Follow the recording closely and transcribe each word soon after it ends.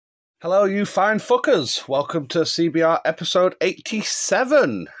Hello, you fine fuckers. Welcome to CBR episode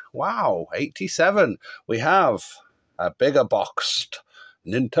 87. Wow, 87. We have a bigger boxed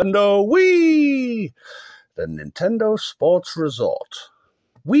Nintendo Wii. The Nintendo Sports Resort.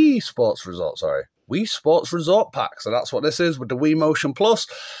 Wii Sports Resort, sorry. Wii Sports Resort Pack. So that's what this is with the Wii Motion Plus.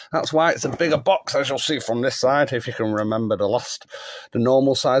 That's why it's a bigger box, as you'll see from this side, if you can remember the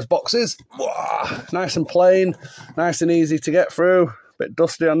normal size boxes. Wow, nice and plain, nice and easy to get through. Bit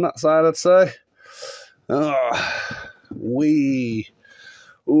dusty on that side, I'd say. Wii.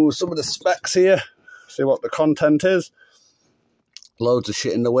 Ooh, some of the specs here. See what the content is. Loads of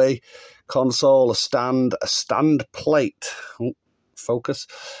shit in the way. Console, a stand plate. Ooh, focus.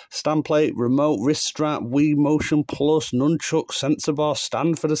 Stand plate, remote, wrist strap, Wii Motion Plus, nunchuck, sensor bar,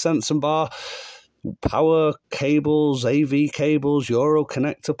 stand for the sensor bar. Power cables, AV cables, Euro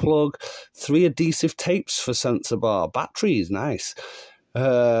connector plug, 3 adhesive tapes for sensor bar, batteries, nice.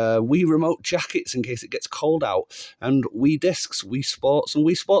 Wii remote jackets in case it gets cold out, and Wii discs, Wii Sports and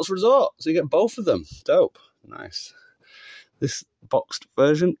Wii Sports Resort. So you get both of them. Dope. Nice. This boxed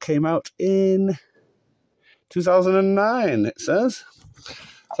version came out in 2009, it says.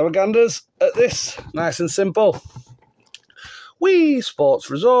 So we're ganders at this. Nice and simple. Wii Sports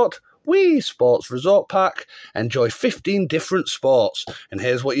Resort. Wii Sports Resort Pack. Enjoy 15 different sports. And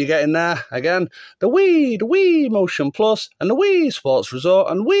here's what you get in there. Again, the Wii Motion Plus, and the Wii Sports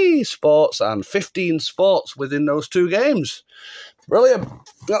Resort, and Wii Sports, and 15 sports within those 2 games. Brilliant.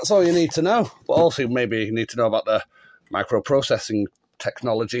 That's all you need to know. But also maybe you need to know about the microprocessing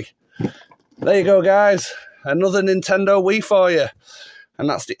technology. There you go, guys. Another Nintendo Wii for you. And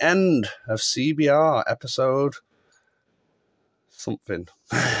that's the end of CBR episode something.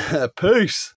 Peace.